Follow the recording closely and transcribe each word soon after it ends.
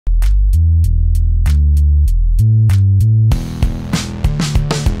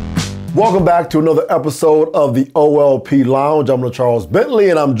Welcome back to another episode of the OLP Lounge. I'm Charles Bentley,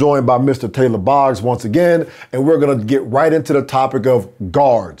 and I'm joined by Mr. Taylor Boggs once again, and we're going to get right into the topic of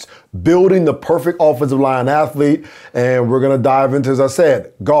guards, building the perfect offensive line athlete, and we're going to dive into, as I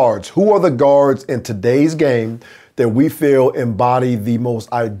said, guards. Who are the guards in today's game that we feel embody the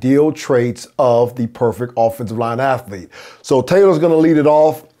most ideal traits of the perfect offensive line athlete? So Taylor's going to lead it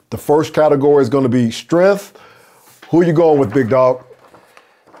off. The first category is going to be strength. Who are you going with, big dog?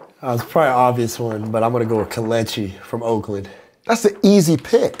 It's probably an obvious one, but I'm going to go with Kelechi from Oakland. That's an easy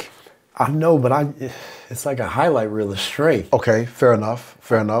pick. I know, but it's like a highlight reel of strength. Okay, fair enough,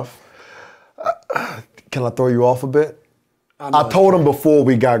 fair enough. Can I throw you off a bit? I told him before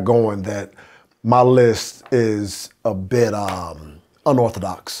we got going that my list is a bit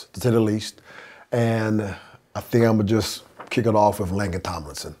unorthodox, to say the least. And I think I'm going to just kick it off with Laken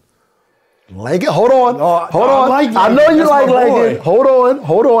Tomlinson. Laken, hold on. I know you like Laken.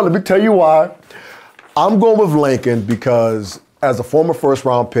 Hold on. Let me tell you why. I'm going with Laken because as a former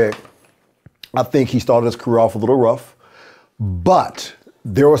first-round pick, I think he started his career off a little rough. But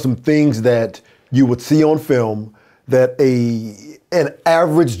there were some things that you would see on film that an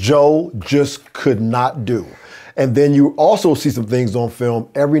average Joe just could not do. And then you also see some things on film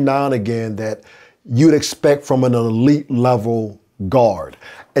every now and again that you'd expect from an elite level guard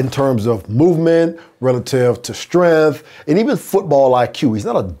in terms of movement, relative to strength, and even football IQ. He's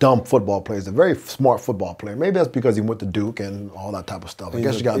not a dumb football player. He's a very smart football player. Maybe that's because he went to Duke and all that type of stuff. I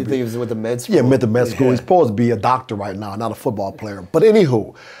guess you got to be. You think he was with the med school? Yeah, went to med school. Yeah. He's supposed to be a doctor right now, not a football player. But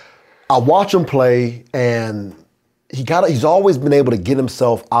anywho, I watch him play, and he's always been able to get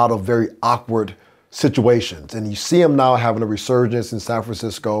himself out of very awkward situations. And you see him now having a resurgence in San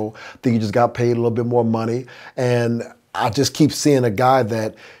Francisco. I think he just got paid a little bit more money. And I just keep seeing a guy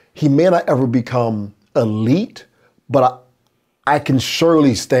that he may not ever become elite, but I can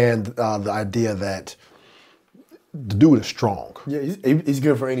surely stand the idea that the dude is strong. Yeah, he's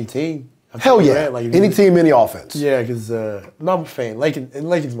good for any team. Hell yeah, any team, any offense. Yeah, because I'm a fan.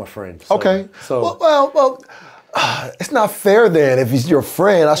 Laken's my friend. So, okay. So well, it's not fair then. If he's your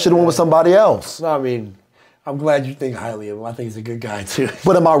friend, I should have went with somebody else. No, I mean, I'm glad you think highly of him. I think he's a good guy too.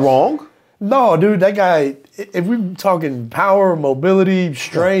 But am I wrong? No, dude, that guy, if we're talking power, mobility,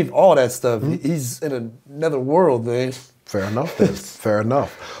 strength, all that stuff, he's in another world, man. Fair enough, then. Fair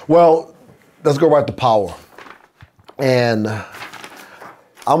enough. Well, let's go right to power. And I'm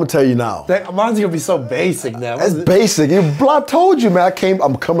going to tell you now. Mine's going to be so basic now. It's basic. I told you, man,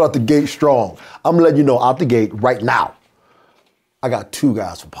 I'm coming out the gate strong. I'm letting you know out the gate right now. I got two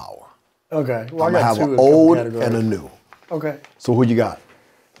guys for power. Okay. Well, I'm going to have an old and a new. Okay. So who you got?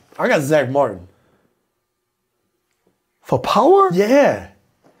 I got Zach Martin. For power? Yeah.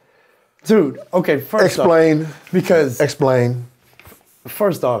 Dude, okay, first off. Explain.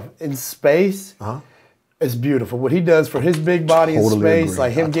 First off, in space, it's beautiful. What he does for his big body in space,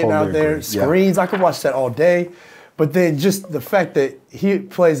 like him getting out there, screens, I could watch that all day. But then just the fact that he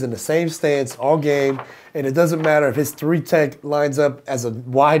plays in the same stance all game, and it doesn't matter if his 3-tech lines up as a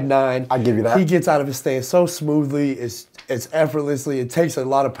wide 9. I give you that. He gets out of his stance so smoothly, it's effortlessly. It takes a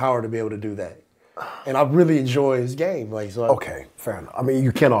lot of power to be able to do that. And I really enjoy his game. Okay, fair enough. I mean,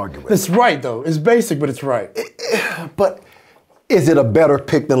 you can't argue with it. It's right, though. It's basic, but it's right. But is it a better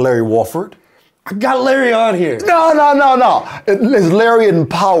pick than Larry Warford? I got Larry on here. No. Is Larry in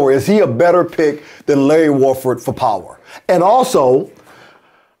power? Is he a better pick than Larry Warford for power? And also,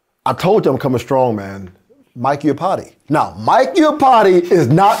 I told you I'm coming strong, man. Mike Iupati. Now, Mike Iupati is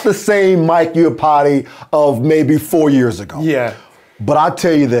not the same Mike Iupati of maybe 4 years ago. Yeah. But I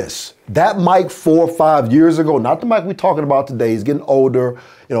tell you this, that Mike 4 or 5 years ago, not the Mike we're talking about today, he's getting older,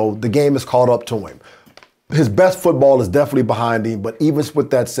 the game has caught up to him. His best football is definitely behind him, but even with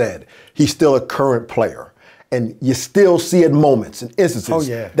that said, he's still a current player. And you still see at moments and instances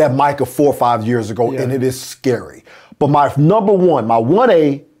that Mike of 4 or 5 years ago, and it is scary. But my number one, my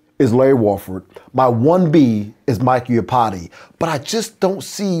 1A is Larry Warford. My 1B is Mike Iupati. But I just don't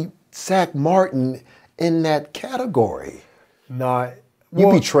see Zach Martin in that category. No.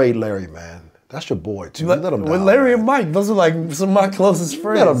 You betrayed Larry, man. That's your boy, too. Let him down. With Larry and Mike, those are like some of my closest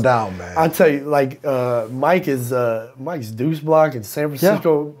friends. Let him down, man. I tell you, Mike's deuce block in San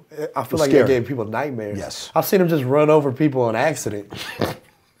Francisco, I feel like he gave people nightmares. Yes. I've seen him just run over people on accident.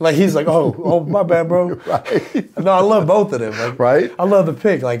 Like, he's like, oh, my bad, bro. Right. No, I love both of them. Like, right. I love the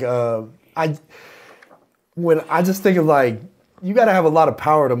pick. Like, when I just think of, like, you got to have a lot of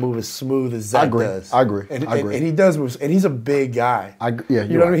power to move as smooth as Zach does. I agree. And he does move, and he's a big guy. Yeah,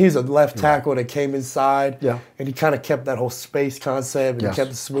 you know what I mean? He's a left tackle that came inside. Yeah. And he kind of kept that whole space concept, and he kept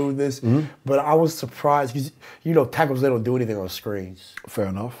the smoothness. But I was surprised because tackles, they don't do anything on screens. Fair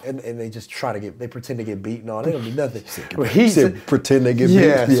enough. And they just they pretend to get beaten on. They don't do nothing. But he said pretend they get beat.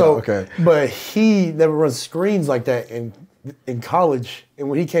 Yeah. So okay. But he never runs screens like that in college, and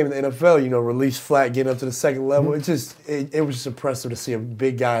when he came to the NFL, release flat, getting up to the second level, it was just impressive to see a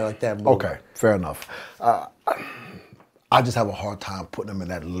big guy like that move. Okay, fair enough. I just have a hard time putting him in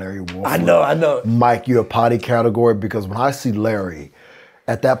that Larry Warford. I know. Mike Iupati category, because when I see Larry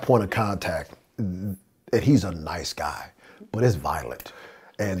at that point of contact, and he's a nice guy, but it's violent.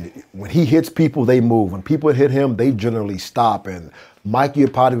 And when he hits people, they move. When people hit him, they generally stop. And Mike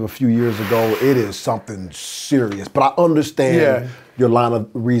Iupati a few years ago, it is something serious. But I understand your line of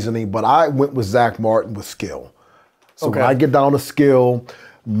reasoning. But I went with Zach Martin with skill. So when I get down to skill,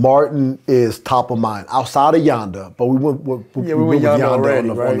 Martin is top of mind. Outside of Yanda, but we went with Yanda already,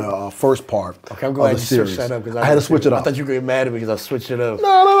 on the first part Okay, I'm glad of the you series. switched that up. I had to switch it up. I thought you were getting mad at me because I switched it up.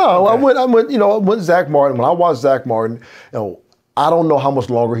 No. Okay. I went Zach Martin. When I watched Zach Martin, I don't know how much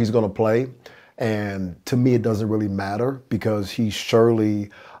longer he's going to play. And to me, it doesn't really matter because he surely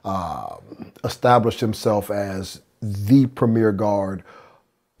established himself as the premier guard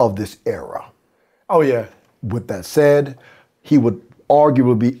of this era. Oh, yeah. With that said, he would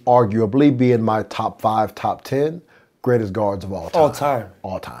arguably be in my top 5, top 10 greatest guards of all time.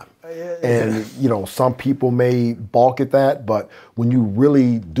 All time. And, some people may balk at that, but when you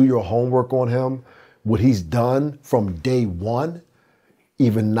really do your homework on him, what he's done from day one,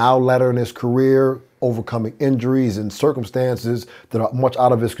 even now later in his career, overcoming injuries and circumstances that are much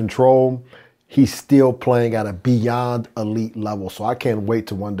out of his control, he's still playing at a beyond elite level. So I can't wait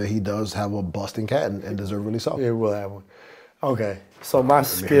till one day he does have a busting cat and deservedly so. Yeah, we'll have one. Okay, so my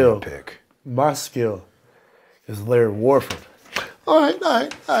skill is Larry Warford. All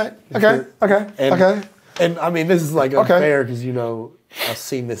right. Okay. And I mean, this is like unfair because, I've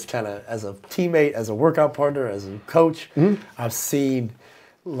seen this kind of as a teammate, as a workout partner, as a coach. I've seen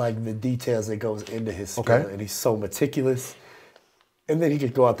like the details that goes into his skill, and he's so meticulous. And then he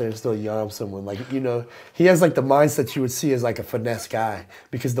could go out there and still yam someone. Like, he has like the mindset you would see as like a finesse guy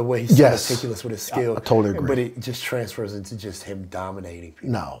because the way he's so meticulous with his skill. I totally agree. But it just transfers into just him dominating people.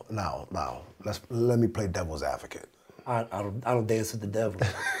 No. Let me play devil's advocate. I don't dance with the devil.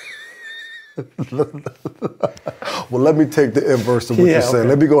 Well, let me take the inverse of what you're saying.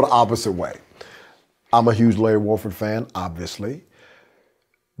 Let me go the opposite way. I'm a huge Larry Warford fan, obviously.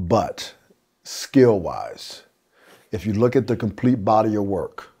 But skill-wise, if you look at the complete body of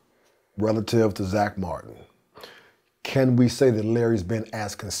work relative to Zach Martin, can we say that Larry's been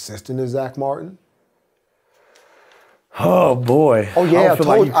as consistent as Zach Martin? Oh, boy. Oh, yeah, I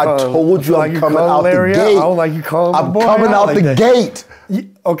told you I'm coming out the gate. I don't like you calling I'm coming out the gate.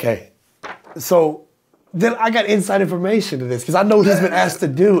 Okay. So then I got inside information to this because I know what he's been asked to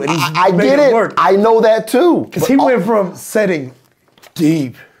do, and he's made it work. I know that too. Because he went from setting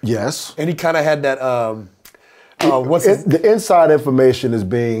deep. Yes. And he kind of had that, the inside information is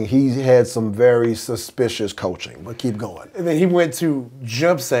he had some very suspicious coaching, but keep going. And then he went to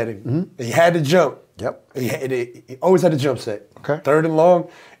jump setting. He had to jump. Yep. He always had to jump set. Okay. Third and long.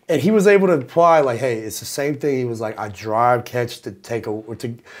 And he was able to apply like, hey, it's the same thing. He was like, I drive catch to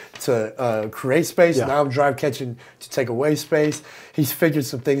create space. Yeah. Now I'm drive catching to take away space. He's figured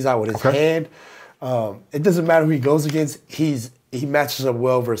some things out with his hand. It doesn't matter who he goes against. He matches up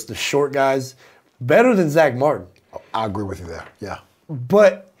well versus the short guys, better than Zach Martin. I agree with you there. Yeah.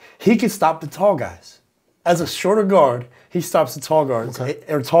 But he can stop the tall guys. As a shorter guard, he stops the tall guards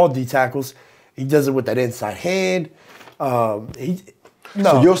or tall D tackles. He does it with that inside hand.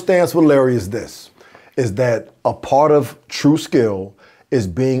 So your stance with Larry is that a part of true skill is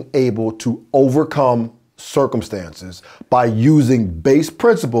being able to overcome circumstances by using base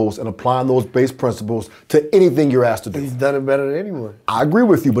principles and applying those base principles to anything you're asked to do. He's done it better than anyone. I agree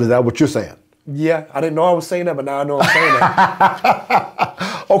with you, but is that what you're saying? Yeah, I didn't know I was saying that, but now I know I'm saying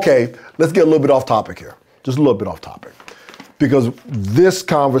that. Okay, let's get a little bit off topic here. Just a little bit off topic. Because this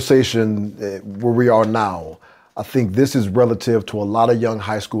conversation where we are now, I think this is relative to a lot of young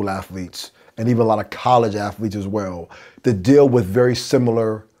high school athletes and even a lot of college athletes as well that deal with very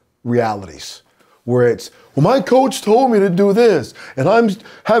similar realities. Where it's, well, my coach told me to do this, and I'm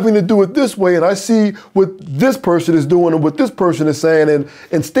having to do it this way, and I see what this person is doing and what this person is saying, and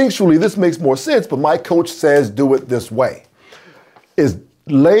instinctually this makes more sense, but my coach says do it this way. Is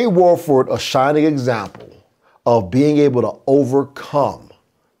Larry Warford a shining example of being able to overcome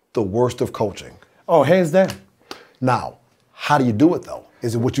the worst of coaching? Oh, hands down. Now, How do you do it though?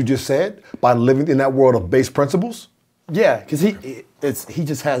 Is it what you just said? By living in that world of base principles? Yeah, because he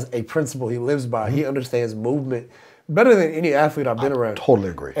just has a principle he lives by. He understands movement better than any athlete I've been around. Totally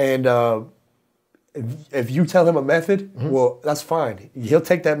agree. And if you tell him a method, well, that's fine. He'll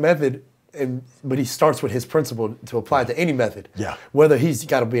take that method, but he starts with his principle to apply it to any method. Yeah. Whether he's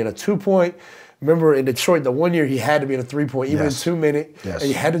got to be in a 2-point. Remember in Detroit, the one year he had to be in a 3-point, even in 2 minute. Yes. And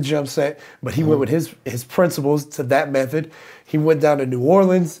he had a jump set, but he went with his principles to that method. He went down to New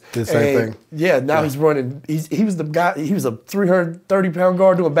Orleans. Did the same thing. Yeah, now he's running. He was the guy. He was a 330-pound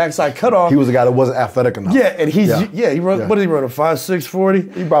guard doing backside cutoff. He was a guy that wasn't athletic enough. Yeah, and he run. What did he run? A 5.6 40.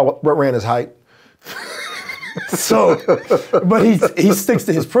 He ran his height. So, but he sticks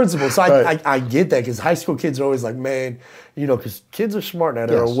to his principles. So I get that because high school kids are always like, man, because kids are smart now.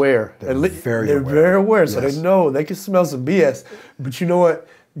 They're aware. They're very aware. So they know they can smell some BS. But you know what?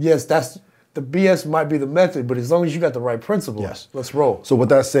 Yes, the BS might be the method, but as long as you got the right principles, let's roll. So with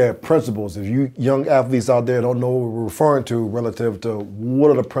that said, principles, if you young athletes out there don't know what we're referring to relative to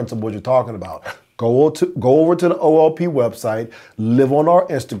what are the principles you're talking about, go over to the OLP website, live on our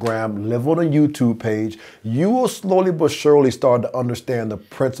Instagram, live on a YouTube page. You will slowly but surely start to understand the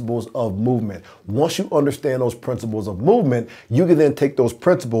principles of movement. Once you understand those principles of movement, you can then take those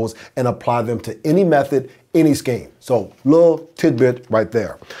principles and apply them to any method, any scheme. So little tidbit right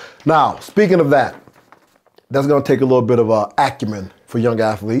there. Now, speaking of that, that's going to take a little bit of acumen for young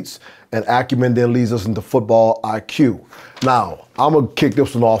athletes, and acumen then leads us into football IQ. Now, I'm going to kick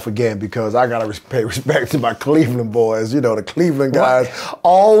this one off again because I got to pay respect to my Cleveland boys. The Cleveland guys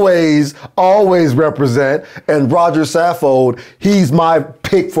always represent, and Roger Saffold, he's my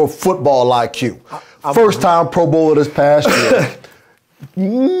pick for football IQ. First-time Pro Bowler this past year.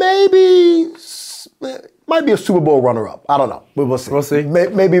 Might be a Super Bowl runner-up. I don't know. We'll see. We'll see.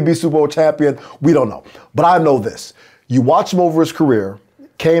 Maybe be Super Bowl champion. We don't know. But I know this. You watch him over his career,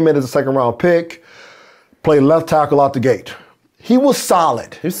 came in as a second-round pick, played left tackle out the gate. He was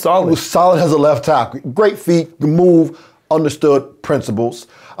solid. He's solid. He was solid as a left tackle. Great feet, move, understood principles.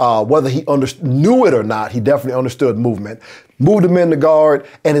 Whether he knew it or not, he definitely understood movement. Moved him in the guard,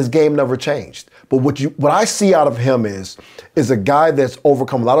 and his game never changed. But what I see out of him is a guy that's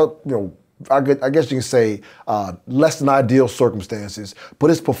overcome a lot of, I guess you can say less than ideal circumstances, but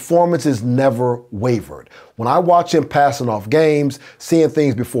his performance has never wavered. When I watch him passing off games, seeing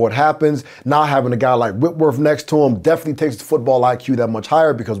things before it happens, now having a guy like Whitworth next to him definitely takes the football IQ that much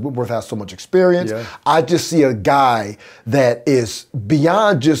higher because Whitworth has so much experience. Yeah. I just see a guy that is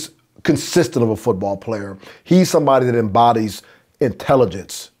beyond just consistent of a football player. He's somebody that embodies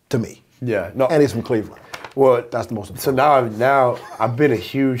intelligence to me. Yeah. No. And he's from Cleveland. Well, that's the most important. So now I've been a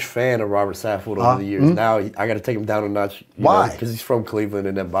huge fan of Robert Saffold over the years. Now I got to take him down a notch. Why? Because he's from Cleveland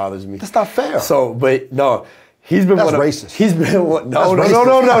and that bothers me. That's not fair. So, but no, he's been that's racist. He's been one. No. That's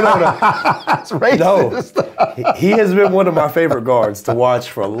racist. No, he has been one of my favorite guards to watch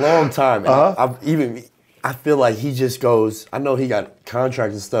for a long time. I feel like he just goes. I know he got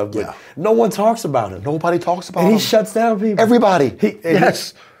contracts and stuff, but no one talks about him. Nobody talks about him. And he shuts down people. Everybody.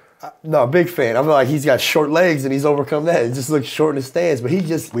 Yes. No, big fan. I feel like he's got short legs and he's overcome that. It just looks short in the stands, but he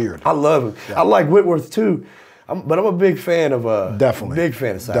just weird. I love him. Yeah. I like Whitworth too, but I'm a big fan of definitely big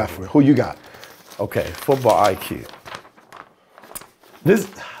fan of Saffold. Definitely. Who you got? Okay, football IQ. This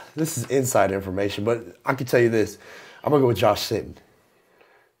is inside information, but I can tell you this. I'm gonna go with Josh Sitton.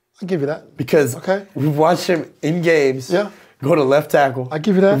 I'll give you that because we've watched him in games. Yeah. Go to left tackle. I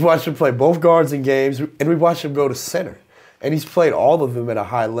give you that. We've watched him play both guards in games, and we watched him go to center. And he's played all of them at a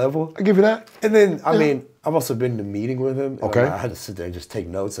high level. I give you that. And then, I mean, I've also been in a meeting with him. And okay. I had to sit there and just take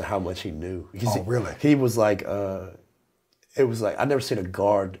notes of how much he knew. Really? He was like, it was like, I've never seen a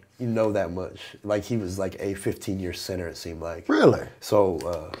guard that much. Like, he was like a 15-year center, it seemed like. Really?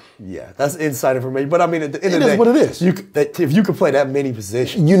 So, yeah, that's inside information. But I mean, at the end of the day. It is what it is. If you can play that many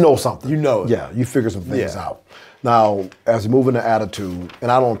positions. You know something. You know it. Yeah, you figure some things out. Now, as we move into attitude,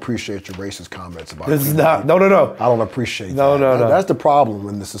 and I don't appreciate your racist comments about this. No. I don't appreciate that. No. That's the problem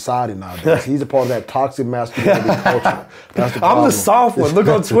in the society nowadays. He's a part of that toxic masculinity culture. That's the problem. I'm the soft one. Look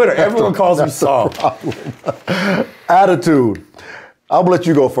on Twitter. Everyone calls me soft. Attitude. I'll let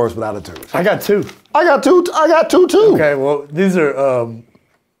you go first with attitude. I got two. I got two too. Okay, well, these are... No,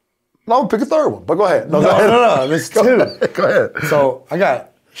 I'm gonna pick a third one, but go ahead. No, there's two. Go ahead. So, I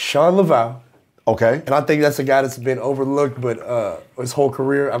got Sean Laval. Okay. And I think that's a guy that's been overlooked, but his whole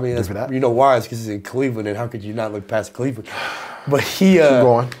career, I mean, you know why? It's because he's in Cleveland, and how could you not look past Cleveland? But he... Keep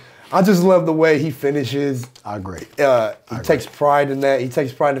going. I just love the way he finishes. I agree. He takes pride in that. He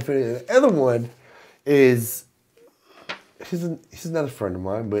takes pride in the finish. The other one is... He's another friend of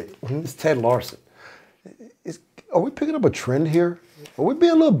mine, but it's Ted Larson. are we picking up a trend here? Are we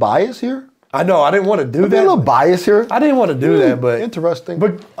being a little biased here? I know. I didn't want to do that. A little biased here. I didn't want to do that, but interesting.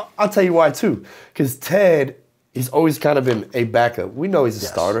 But I'll tell you why too. Because Ted, he's always kind of been a backup. We know he's a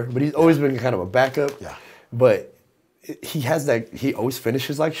starter, but he's always been kind of a backup. Yeah. But he has that. He always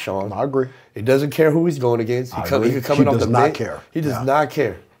finishes like Sean. I agree. He doesn't care who he's going against. He could come in off the bench. He does not care. He does not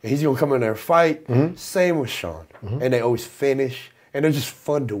care. And he's gonna come in there and fight. Same with Sean. And they always finish. And they're just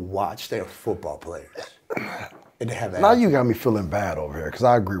fun to watch. They're football players. And they have that. Now you got me feeling bad over here because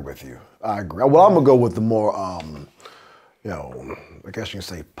I agree with you. I agree. Well, I'm gonna go with the more, I guess you can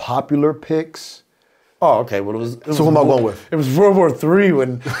say popular picks. Oh, okay. Well, so who am I going with? It was World War III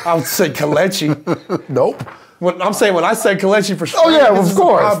when I would say Kelechi. Nope. When I said Kelechi for sure. Oh yeah, of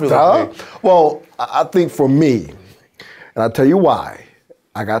course. Well, I think for me, and I'll tell you why.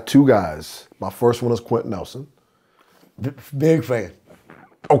 I got two guys. My first one is Quentin Nelson. Big fan.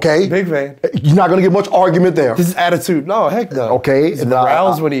 Okay. Big fan. You're not gonna get much argument there. His attitude, no, heck no. Okay. His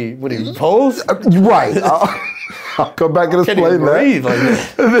growls when he posed. Right. I'll come back and explain that. Breathe like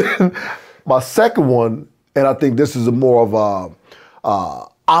that. And then my second one, and I think this is a more of a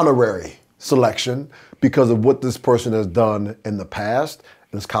honorary selection because of what this person has done in the past,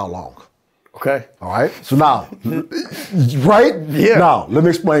 and it's Kyle Long. Okay. All right. So now, right? Yeah. Now, let me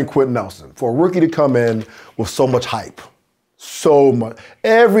explain Quentin Nelson. For a rookie to come in with so much hype, so much,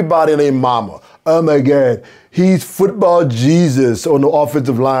 everybody named Mama. Oh my God, he's football Jesus on the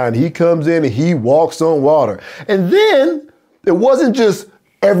offensive line. He comes in and he walks on water. And then it wasn't just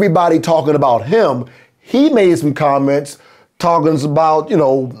everybody talking about him. He made some comments talking about,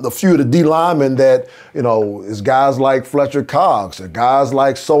 a few of the D linemen that, is guys like Fletcher Cox or guys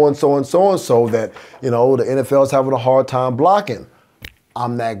like so-and-so and so-and-so that, the NFL is having a hard time blocking.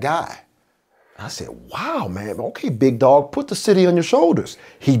 I'm that guy. I said, wow, man, okay, big dog, put the city on your shoulders.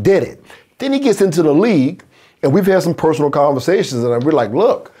 He did it. Then he gets into the league, and we've had some personal conversations, and we're like,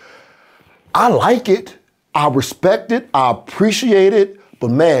 look, I like it, I respect it, I appreciate it, but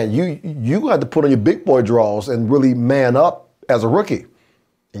man, you had to put on your big boy draws and really man up as a rookie.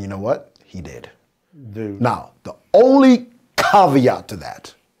 And you know what? He did. Dude. Now, the only caveat to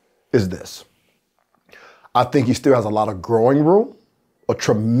that is this. I think he still has a lot of growing room, a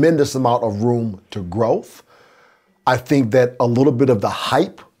tremendous amount of room to growth. I think that a little bit of the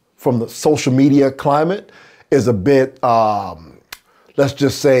hype from the social media climate is a bit, let's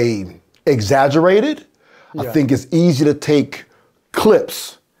just say, exaggerated. Yeah. I think it's easy to take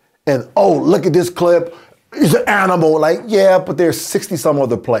clips and, oh, look at this clip. He's an animal. Like, yeah, but there's 60 some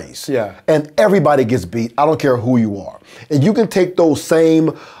other plays. Yeah. And everybody gets beat. I don't care who you are. And you can take those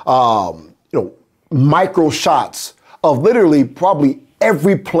same, micro shots of literally probably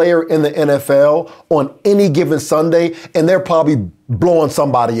every player in the NFL on any given Sunday, and they're probably blowing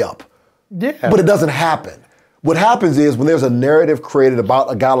somebody up. Yeah. But it doesn't happen. What happens is when there's a narrative created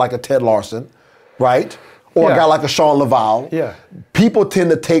about a guy like a Ted Larson, right? Or a guy like a Sean Laval, people tend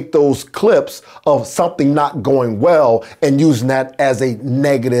to take those clips of something not going well and using that as a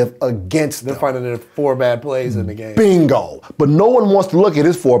negative against them. They're finding there 4 bad plays in the game. Bingo. But no one wants to look at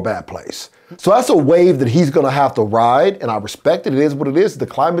his 4 bad plays. So that's a wave that he's going to have to ride, and I respect it. It is what it is, the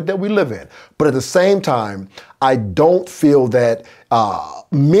climate that we live in. But at the same time, I don't feel that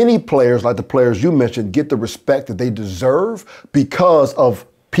many players, like the players you mentioned, get the respect that they deserve because of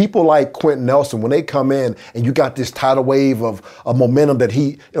people like Quentin Nelson. When they come in and you got this tidal wave of momentum that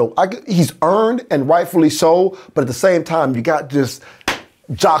he's earned, and rightfully so, but at the same time, you got just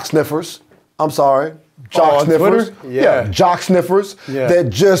jock sniffers. I'm sorry. Jock sniffers. Twitter? Yeah. Jock sniffers that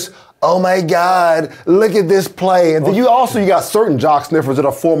just, oh my God, look at this play. And then you got certain jock sniffers that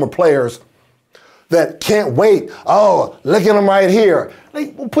are former players that can't wait. Oh, look at them right here.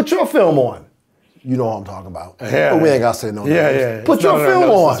 Like, well, put your film on. You know what I'm talking about. Yeah. But we ain't got to say no names. Yeah. Put your film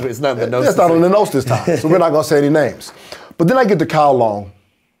on. It's not in the notes. It's not on the notes this time, so we're not going to say any names. But then I get to Kyle Long,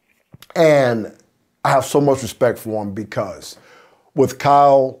 and I have so much respect for him because with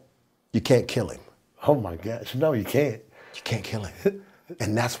Kyle, you can't kill him. Oh, my gosh. No, you can't. You can't kill him.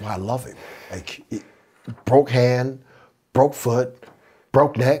 And that's why I love him. Like, broke hand, broke foot,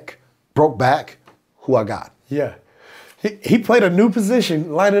 broke neck, broke back. Who I got? Yeah. He played a new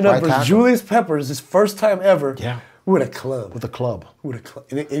position, lining up for Julius Peppers, his first time ever, with a club. With a club.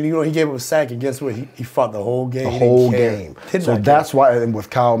 And he gave him a sack, and guess what? He fought the whole game. The whole game. So that's why, and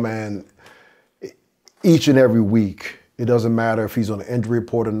with Kyle, man, each and every week, it doesn't matter if he's on the injury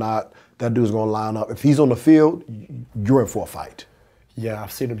report or not, that dude's going to line up. If he's on the field, you're in for a fight. Yeah,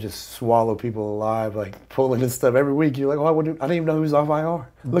 I've seen him just swallow people alive, like pulling this stuff every week. You're like, oh, I didn't even know he was off IR.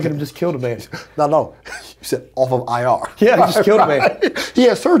 Look at him just killed a man. No. You said off of IR. Yeah, he just killed a man. He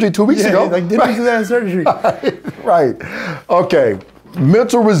had surgery 2 weeks ago. Like, didn't he have surgery? Right. Okay.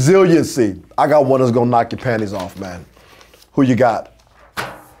 Mental resiliency. I got one that's going to knock your panties off, man. Who you got?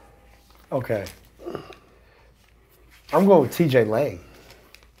 Okay. I'm going with TJ Lang.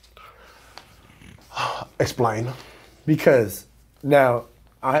 Explain. Because now,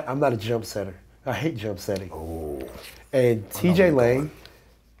 I'm not a jump setter. I hate jump setting. Oh. And TJ Lang,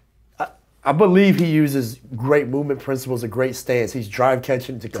 I believe he uses great movement principles, a great stance. He's drive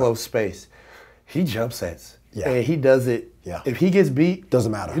catching to close space. He jump sets. Yeah. And he does it. Yeah. If he gets beat,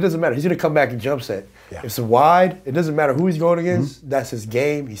 doesn't matter. It doesn't matter. He's going to come back and jump set. Yeah. If it's wide, it doesn't matter who he's going against. That's his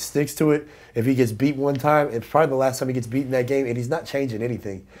game. He sticks to it. If he gets beat one time, it's probably the last time he gets beat in that game, and he's not changing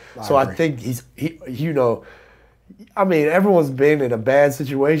anything. I think I mean, everyone's been in a bad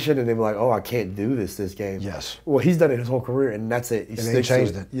situation, and they're like, "Oh, I can't do this game." Yes. Well, he's done it his whole career, and that's it. He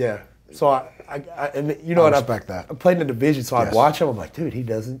changed it. Yeah. So I respect that. I played in the division, so I'd watch him. I'm like, dude, he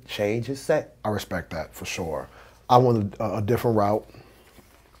doesn't change his set. I respect that for sure. I went a different route,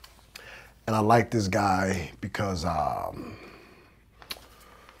 and I like this guy because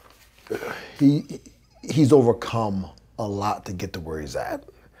he's overcome a lot to get to where he's at,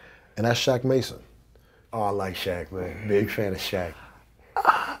 and that's Shaq Mason. Oh, I like Shaq, man. Big fan of Shaq.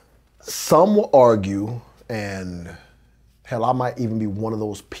 Some will argue, and hell, I might even be one of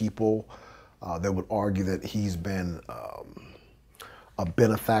those people that would argue that he's been a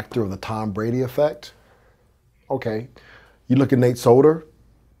benefactor of the Tom Brady effect. Okay. You look at Nate Solder,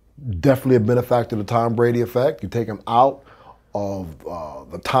 definitely a benefactor of the Tom Brady effect. You take him out of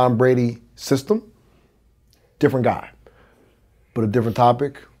the Tom Brady system, different guy. But a different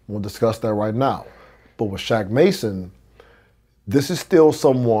topic, we'll discuss that right now. But with Shaq Mason, this is still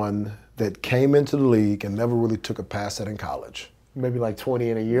someone that came into the league and never really took a pass at in college. Maybe like 20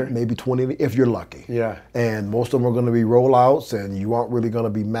 in a year? Maybe 20 if you're lucky. Yeah. And most of them are going to be rollouts, and you aren't really going to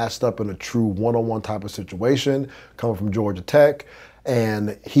be matched up in a true one-on-one type of situation, coming from Georgia Tech.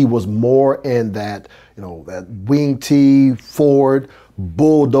 And he was more in that, that wing tee, forward,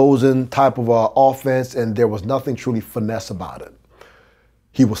 bulldozing type of offense, and there was nothing truly finesse about it.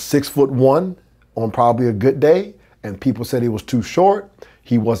 He was 6'1" on probably a good day, and people said he was too short.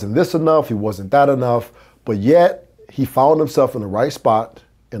 He wasn't this enough, he wasn't that enough, but yet he found himself in the right spot,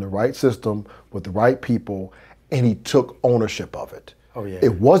 in the right system, with the right people, and he took ownership of it. Oh, yeah.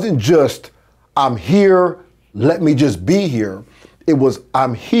 It wasn't just, I'm here, let me just be here. It was,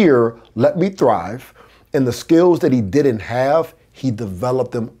 I'm here, let me thrive. And the skills that he didn't have, he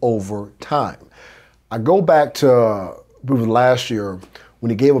developed them over time. I go back to last year when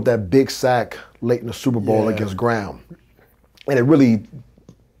he gave up that big sack late in the Super Bowl against Graham. And it really,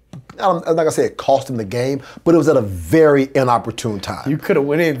 I'm not going to say it cost him the game, but it was at a very inopportune time. You could have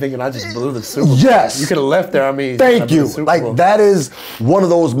went in thinking, I just blew the Super Bowl. Yes. You could have left there, Thank you. Like, that is one of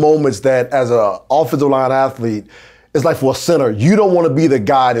those moments that as an offensive line athlete, it's like for a center, you don't want to be the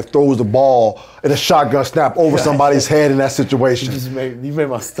guy that throws the ball in a shotgun snap over somebody's head in that situation. You made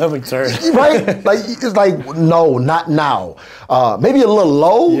my stomach turn. Right? Like, it's like, no, not now. Maybe a little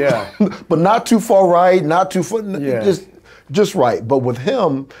low, but not too far right, not too far, just right. But with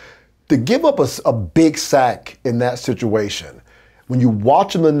him, to give up a big sack in that situation, when you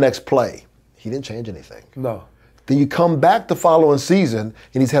watch him the next play, he didn't change anything. No. Then you come back the following season,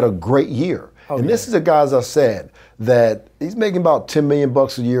 and he's had a great year. This is a guy, as I said, that he's making about $10 million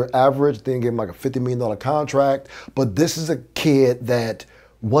a year average, then give him like a $50 million contract. But this is a kid that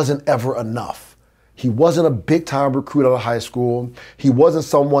wasn't ever enough. He wasn't a big-time recruit out of high school. He wasn't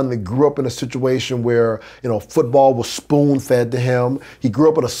someone that grew up in a situation where, football was spoon-fed to him. He grew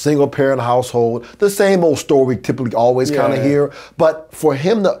up in a single-parent household. The same old story we typically always kind of hear. But for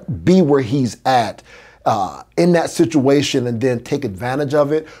him to be where he's at, in that situation and then take advantage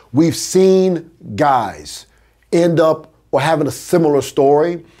of it, we've seen guys end up, or having a similar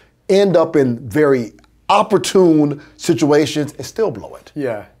story, end up in very opportune situations and still blow it.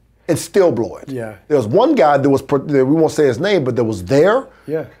 Yeah. And still blow it. Yeah. There was one guy that was, we won't say his name, but that was there.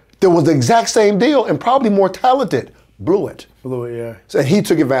 Yeah. There was the exact same deal and probably more talented. Blew it. Blew it, yeah. So he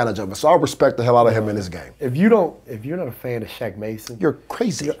took advantage of it. So I respect the hell out of him in this game. If you're not a fan of Shaq Mason, you're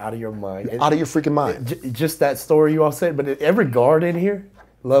crazy. You're out of your mind. You're out of your freaking mind. Just that story you all said, but every guard in here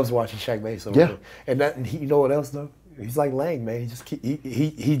loves watching Shaq Mason. Yeah. And you know what else though? He's like Lang, man.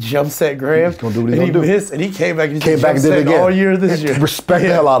 He jumps at Graham. He's gonna do what he's gonna do. Missed, and he came back and did it again all year this year. Respect the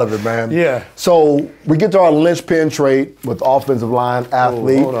hell out of it, man. Yeah. So we get to our linchpin trait with offensive line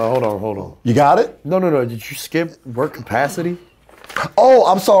athlete. Hold on. You got it? No. Did you skip work capacity? Oh,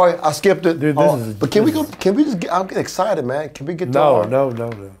 I'm sorry, I skipped it. Dude, but can we go? Can we just get? I'm getting excited, man. Can we get to?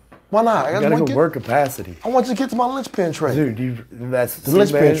 No. Why not? I gotta go work capacity. I want you to get to my linchpin trade. Dude, that's the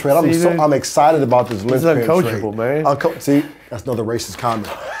linchpin trade. I'm excited about this linchpin trade. It's uncoachable, man. See, that's another racist comment.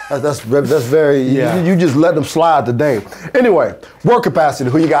 That's very. Yeah. You just let them slide today. Anyway, work capacity.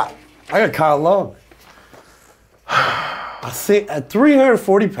 Who you got? I got Kyle Long. I see at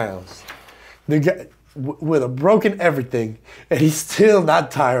 340 pounds, the guy with a broken everything, and he's still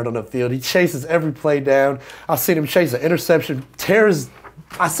not tired on the field. He chases every play down. I've seen him chase an interception,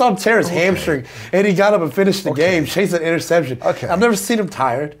 I saw him tear his hamstring, and he got up and finished the game, chasing an interception. Okay. I've never seen him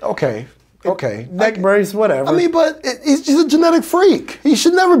tired. Okay. Neck brace, whatever. I mean, but he's just a genetic freak. He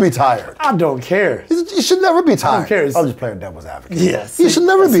should never be tired. I don't care. He should never be tired. I don't care. I'm just playing devil's advocate. Yes. He should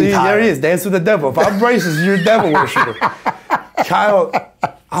never be tired. There he is, dance with the devil. If I'm braces, you're a devil worshiper. Kyle,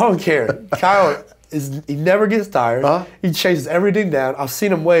 I don't care. Kyle, he never gets tired. Huh? He chases everything down. I've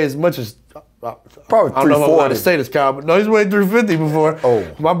seen him weigh as much as probably 340. I don't know if I'm allowed to say this, Kyle, but no, he's weighed 350 before.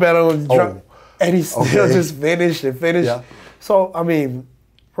 Oh. My bad on and he still just finished. Yeah. So, I mean,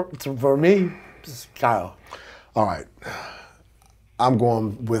 for me, it's Kyle. All right. I'm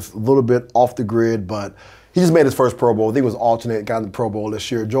going with a little bit off the grid, but he just made his first Pro Bowl. I think it was alternate, got in the Pro Bowl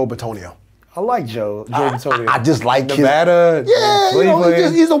this year. Joe Bitonio. I like Joe Bitonio. I just like Nevada,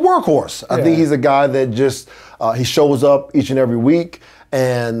 Cleveland. He's a workhorse. I think he's a guy that just, he shows up each and every week,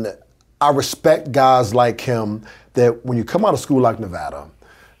 and I respect guys like him that when you come out of school like Nevada,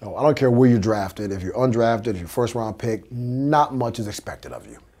 I don't care where you're drafted, if you're undrafted, if you're first round pick, not much is expected of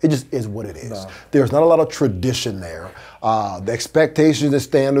you. It just is what it is. No. There's not a lot of tradition there. The expectations and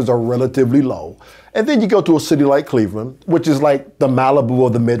standards are relatively low. And then you go to a city like Cleveland, which is like the Malibu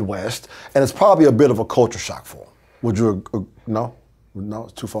of the Midwest, and it's probably a bit of a culture shock for them. Would you, no? No,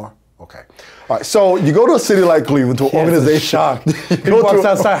 it's too far? Okay. All right, so you go to a city like Cleveland, to an organization. Shocked. He walks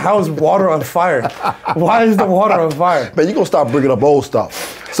outside, how is water on fire? Why is the water on fire? Man, you're going to stop bringing up old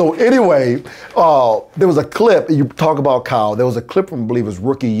stuff. So anyway, there was a clip, you talk about Kyle, there was a clip from, I believe, his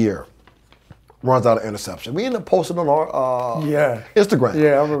rookie year. Runs out of interception. We ended up posting on our Instagram.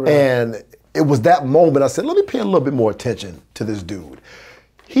 Yeah, I remember. And it was that moment I said, let me pay a little bit more attention to this dude.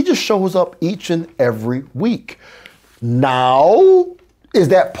 He just shows up each and every week. Now, is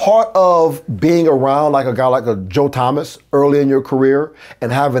that part of being around like a guy like a Joe Thomas early in your career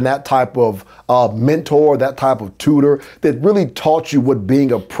and having that type of mentor, that type of tutor that really taught you what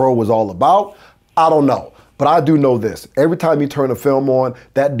being a pro was all about? I don't know. But I do know this. Every time you turn the film on,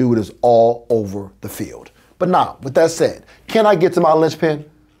 that dude is all over the field. But now, with that said, can I get to my linchpin?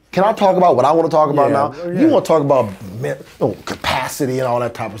 Can I talk about what I want to talk about now? Yeah. You want to talk about capacity and all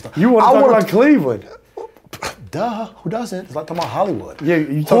that type of stuff. You want to talk about Cleveland. Duh, who doesn't? It's like talking about Hollywood. Yeah,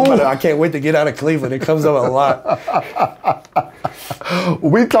 you talk about it. I can't wait to get out of Cleveland. It comes up a lot.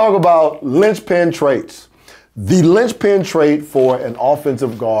 We talk about linchpin traits. The linchpin trait for an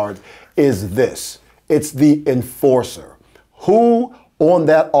offensive guard is this. It's the enforcer. Who on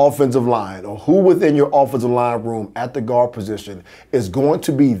that offensive line or who within your offensive line room at the guard position is going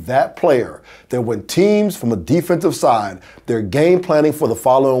to be that player that when teams from a defensive side, they're game planning for the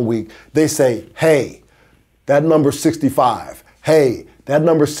following week, they say, hey, that number 65, hey, that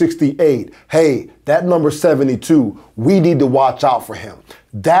number 68, hey, that number 72, we need to watch out for him.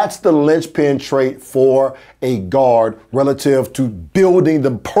 That's the linchpin trait for a guard relative to building the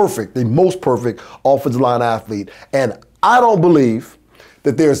most perfect offensive line athlete. And I don't believe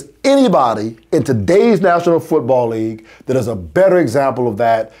that there's anybody in today's National Football League that is a better example of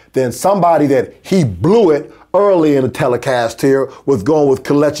that than somebody that he blew it early in the telecast here with going with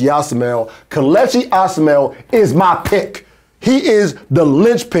Kelechi Osemele. Kelechi Osemele is my pick. He is the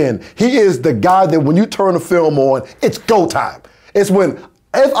linchpin. He is the guy that when you turn the film on, it's go time. It's when,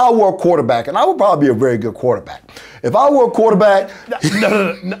 if I were a quarterback, and I would probably be a very good quarterback. If I were a quarterback,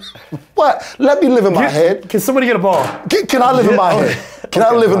 no. What? Let me live in my head. Can somebody get a ball? Can I live in my head? Can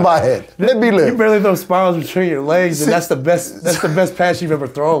I live in my head? Let me live. You barely throw spirals between your legs, and that's the best pass you've ever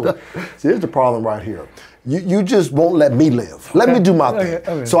thrown. See, here's the problem right here. You just won't let me live. Let me do my thing.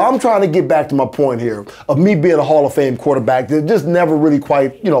 Okay. So I'm trying to get back to my point here of me being a Hall of Fame quarterback that just never really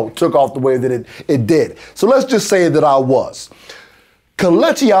quite, took off the way that it did. So let's just say that I was.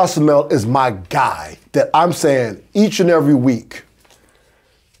 Kelechi Osemele is my guy that I'm saying each and every week,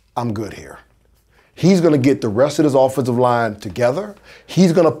 I'm good here. He's going to get the rest of his offensive line together.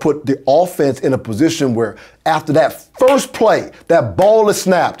 He's going to put the offense in a position where after that first play, that ball is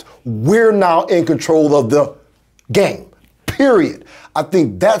snapped, we're now in control of the game, period. I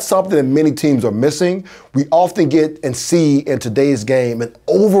think that's something that many teams are missing. We often get and see in today's game an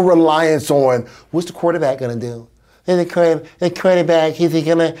over-reliance on what's the quarterback going to do? and the quarterback, he's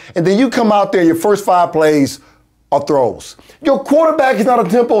gonna, and then you come out there, your first 5 plays are throws. Your quarterback is not a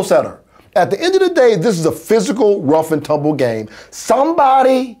tempo setter. At the end of the day, this is a physical, rough and tumble game.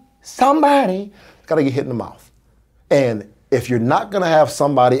 Somebody's gotta get hit in the mouth. And if you're not gonna have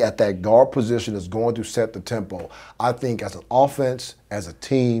somebody at that guard position that's going to set the tempo, I think as an offense, as a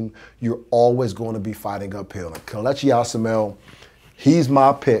team, you're always going to be fighting uphill. And Kelechi Osemele, he's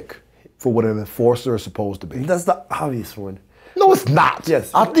my pick for what an enforcer is supposed to be. That's the obvious one. No, it's not. Yes.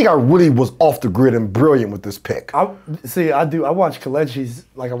 I think I really was off the grid and brilliant with this pick. I watch Kelechi's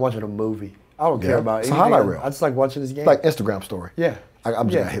like I'm watching a movie. I don't care about it's a highlight reel. I just like watching this game. Like Instagram story. Yeah. I'm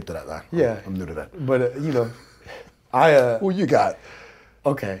just not hip to that. Yeah. I'm new to that. But, Who you got?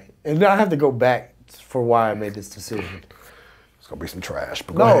 Okay. And now I have to go back for why I made this decision. It's going to be some trash,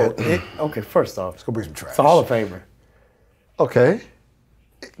 but go ahead. Okay, first off. It's going to be some trash. It's a Hall of Famer. Okay.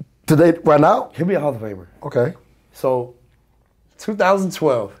 Today, right now? He'll be a Hall of Famer. Okay. So,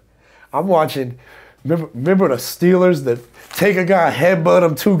 2012, I'm watching, remember the Steelers that take a guy, headbutt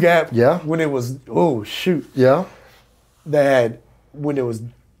him 2-gap? Yeah. When it was, oh, shoot. Yeah. They had, when it was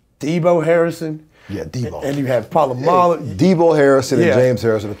Debo Harrison. Yeah, Debo. And you have Polamalu. Debo Harrison and James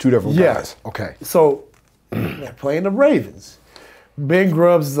Harrison are 2 different guys. Okay. So, they're playing the Ravens. Ben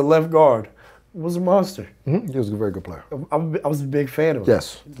Grubbs is the left guard. Was a monster. Mm-hmm. He was a very good player. I was a big fan of him.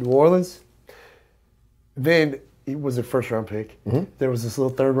 Yes. New Orleans. Then he was a first-round pick. Mm-hmm. There was this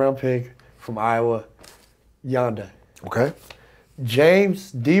little third-round pick from Iowa, Yanda. Okay.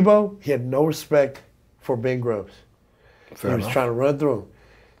 James, Debo, he had no respect for Ben Grubbs. Fair he was enough. trying to run through him.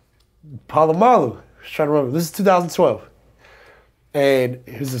 Polamalu was trying to run. This is 2012. And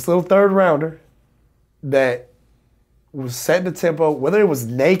he was this little third-rounder that was setting the tempo, whether it was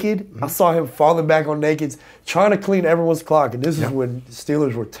naked, I saw him falling back on nakeds, trying to clean everyone's clock, and this is when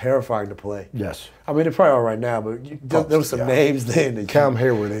Steelers were terrifying to play. Yes. I mean, they're probably all right now, but there were some names then. That Cam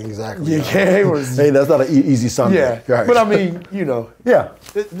Hayward, exactly. Yeah, Cam Hayward. Hey, that's not an easy Sunday. Yeah, right. but I mean, yeah,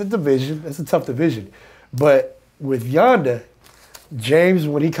 the division, it's a tough division. But with Yanda, James,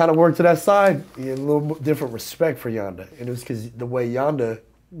 when he kind of worked to that side, he had a little different respect for Yanda. And it was because the way Yanda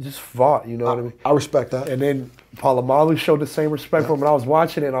just fought, you know what I mean? I respect that. And then Polamalu showed the same respect for him. And I was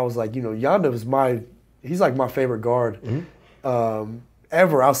watching it, and I was like, Yanda was he's like my favorite guard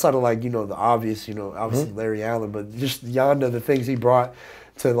ever, outside of like, the obvious, obviously Larry Allen, but just Yanda, the things he brought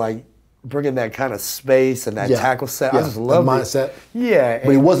to like bringing that kind of space and that tackle set. I just love the mindset. Yeah.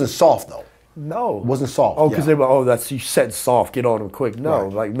 But he wasn't soft though. No. It wasn't soft. Oh, because they were, that's you set soft, get on him quick. No,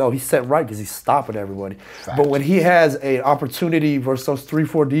 no, he's set right because he's stopping everybody. Fact. But when he has an opportunity versus those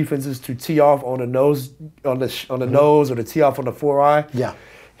 3-4 defenses to tee off on the nose, on the nose, or to tee off on the 4-eye,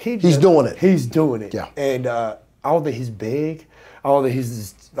 he's doing it. He's doing it. Yeah. And I don't think he's big. I don't think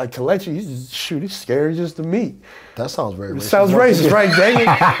he's just, like Kelechi, he's scary just to meet. That sounds very racist. Sounds racist, right, dang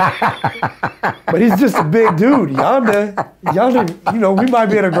it? But he's just a big dude. Yanda, we might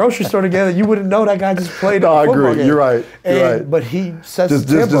be at a grocery store together. You wouldn't know that guy just played a football game. You're right. But he sets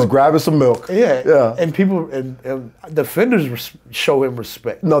the tempo. Just grabbing some milk. Yeah. And people, and defenders show him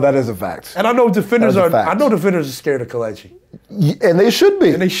respect. No, that is a fact. And I know defenders are scared of Kelechi. And they should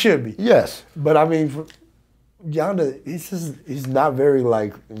be. And they should be. Yes. But I mean, Yanda, he's not very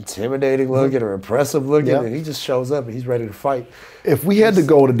like intimidating looking or impressive looking, and he just shows up and he's ready to fight. If we had to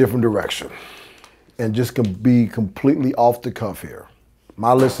go in a different direction and just be completely off the cuff here,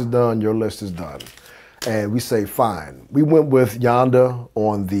 my list is done, your list is done, and we say fine. We went with Yanda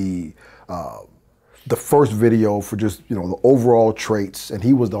on the first video for just the overall traits, and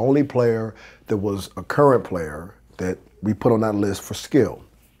he was the only player that was a current player that we put on that list for skill.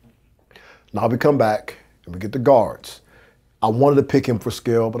 Now we come back and we get the guards. I wanted to pick him for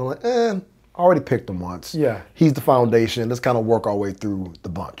skill, but I'm like, I already picked him once. Yeah. He's the foundation. Let's kind of work our way through the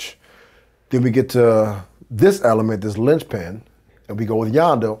bunch. Then we get to this element, this linchpin, and we go with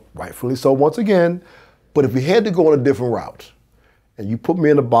Yanda, rightfully so once again. But if we had to go on a different route, and you put me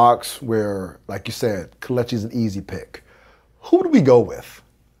in a box where, like you said, Kelechi's an easy pick, who do we go with?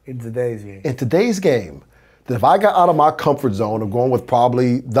 In today's game. In today's game, that if I got out of my comfort zone of going with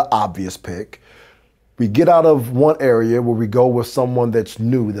probably the obvious pick, we get out of one area where we go with someone that's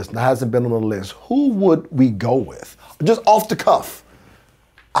new, that hasn't been on the list. Who would we go with? Just off the cuff.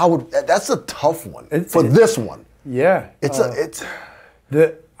 That's a tough one for this one. Yeah.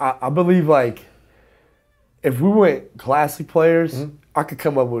 I believe like if we went classic players, I could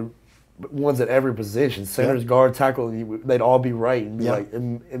come up with ones at every position. Centers, guard, tackle, they'd all be right and be like,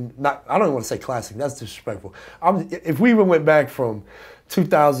 and not. I don't even want to say classic. That's disrespectful. If we even went back from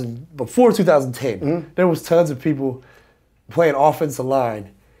before 2010, there was tons of people playing offensive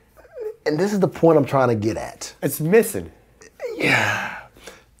line And this is the point I'm trying to get at. It's missing. Yeah.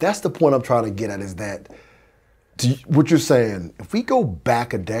 That's the point I'm trying to get at is that what you're saying, if we go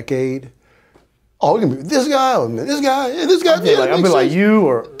back a decade, oh, it can be this guy, this guy, and this guy. I'll be like you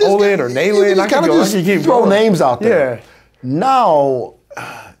or Olin or Nayland. I can just keep throw names out there. Yeah. Now,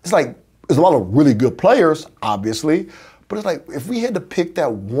 it's like there's a lot of really good players, obviously, but it's like if we had to pick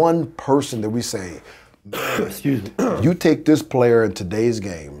that one person that we say, excuse me, you take this player in today's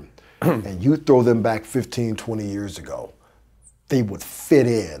game and you throw them back 15, 20 years ago, they would fit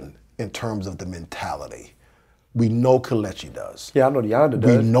in terms of the mentality. We know Kelechi does. Yeah, I know Yanda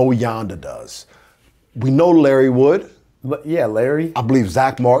does. We know Yanda does. We know Larry would. Yeah, Larry. I believe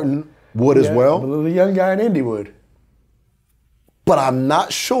Zach Martin would as well. I believe the young guy in Indy would. But I'm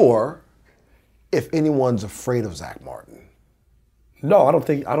not sure if anyone's afraid of Zach Martin. No, I don't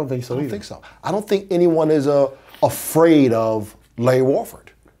think so I don't either. think so. I don't think anyone is afraid of Larry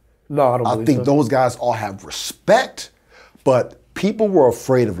Warford. No, I don't believe so. I think those guys all have respect, but people were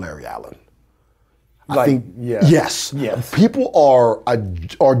afraid of Larry Allen. I think yes. People are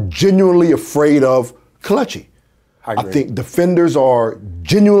genuinely afraid of Kelechi. I think defenders are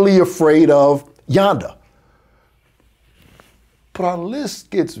genuinely afraid of Yanda. But our list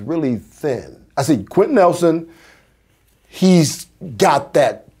gets really thin. I see Quentin Nelson, he's got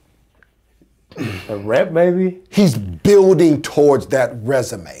that. A rep, maybe? He's building towards that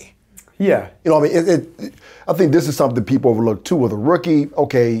resume. Yeah. You know what I mean? I think this is something people overlook too. With a rookie,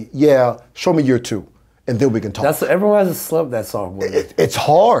 okay, yeah, show me year 2, and then we can talk. Everyone has a slump that sophomore. It's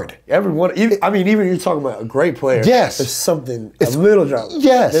hard. Everyone, even you're talking about a great player. Yes. There's something, a little drop.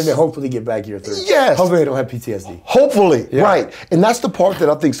 Yes. Then they hopefully get back year 3. Yes. Hopefully they don't have PTSD. Hopefully, right. And that's the part that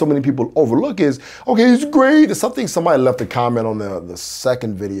I think so many people overlook is, okay, he's great. It's something somebody left a comment on the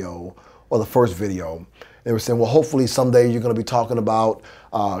second video or the first video. They were saying, well, hopefully someday you're going to be talking about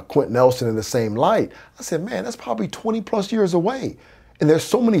Quentin Nelson in the same light. I said, man, that's probably 20 plus years away. And there's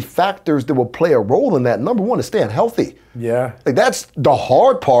so many factors that will play a role in that. Number one is staying healthy. Yeah. Like that's the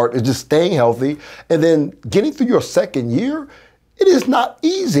hard part is just staying healthy. And then getting through your second year, it is not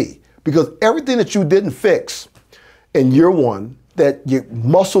easy because everything that you didn't fix in year 1 that you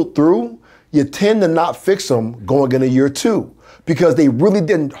muscled through, you tend to not fix them going into year 2 because they really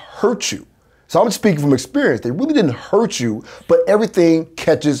didn't hurt you. So I'm speaking from experience. They really didn't hurt you, but everything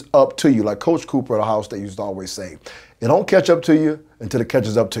catches up to you. Like Coach Cooper at Ohio State used to always say, it don't catch up to you until it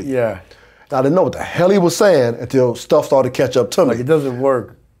catches up to you. Yeah. Now, I didn't know what the hell he was saying until stuff started to catch up to me. Like it doesn't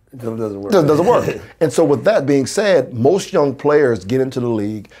work. It doesn't work. It doesn't work. And so with that being said, most young players get into the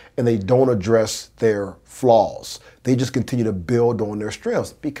league and they don't address their flaws. They just continue to build on their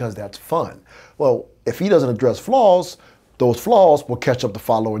strengths because that's fun. Well, if he doesn't address flaws, those flaws will catch up the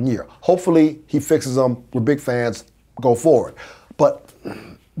following year. Hopefully he fixes them. We're big fans. Go forward. But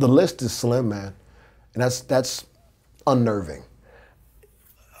the list is slim, man. And that's unnerving.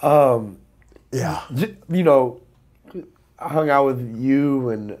 Yeah. You know, I hung out with you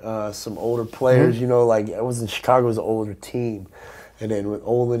and some older players. You know, like I was in Chicago as an older team. And then with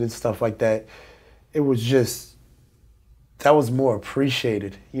Olin and stuff like that, it was just, that was more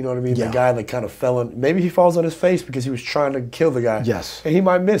appreciated. You know what I mean? Yeah. The guy that kind of fell on, maybe he falls on his face because he was trying to kill the guy. Yes. And he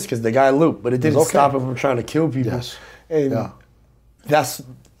might miss because the guy looped, but it didn't stop him from trying to kill people. Yes. And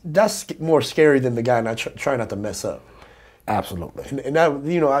that's more scary than the guy not trying not to mess up. Absolutely. And that,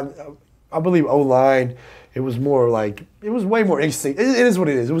 you know, I believe O-line, it was more like, it was way more instinct. It is what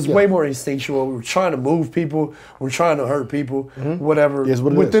it is. It was way more instinctual. We were trying to move people. We're trying to hurt people, whatever. Yes,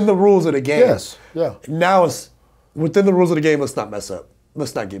 what it within is. the rules of the game. Yes, yeah. Now it's, within the rules of the game, let's not mess up.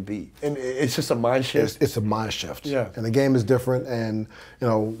 Let's not get beat. And it's just a mind shift. It's a mind shift. Yeah. And the game is different. And, you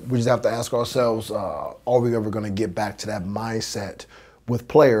know, we just have to ask ourselves, are we ever going to get back to that mindset with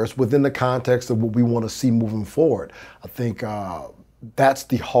players within the context of what we want to see moving forward? I think that's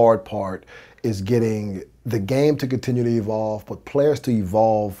the hard part is getting the game to continue to evolve, but players to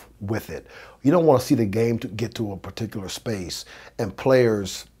evolve with it. You don't want to see the game to get to a particular space and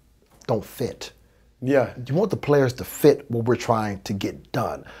players don't fit. Yeah. You want the players to fit what we're trying to get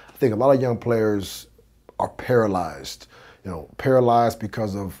done. I think a lot of young players are paralyzed. You know, paralyzed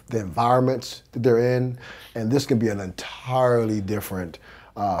because of the environments that they're in. And this can be an entirely different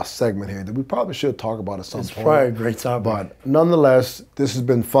segment here that we probably should talk about at some point. It's probably a great topic. But nonetheless, this has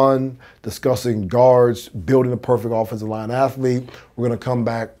been fun discussing guards, building a perfect offensive line athlete. We're going to come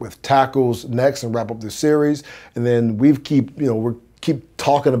back with tackles next and wrap up this series. And then we keep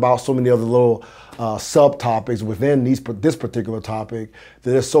talking about so many other little subtopics within this particular topic.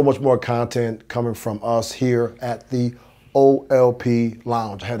 There's so much more content coming from us here at the OLP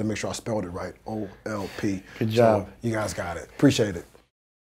Lounge. I had to make sure I spelled it right. OLP. Good job. So you guys got it. Appreciate it.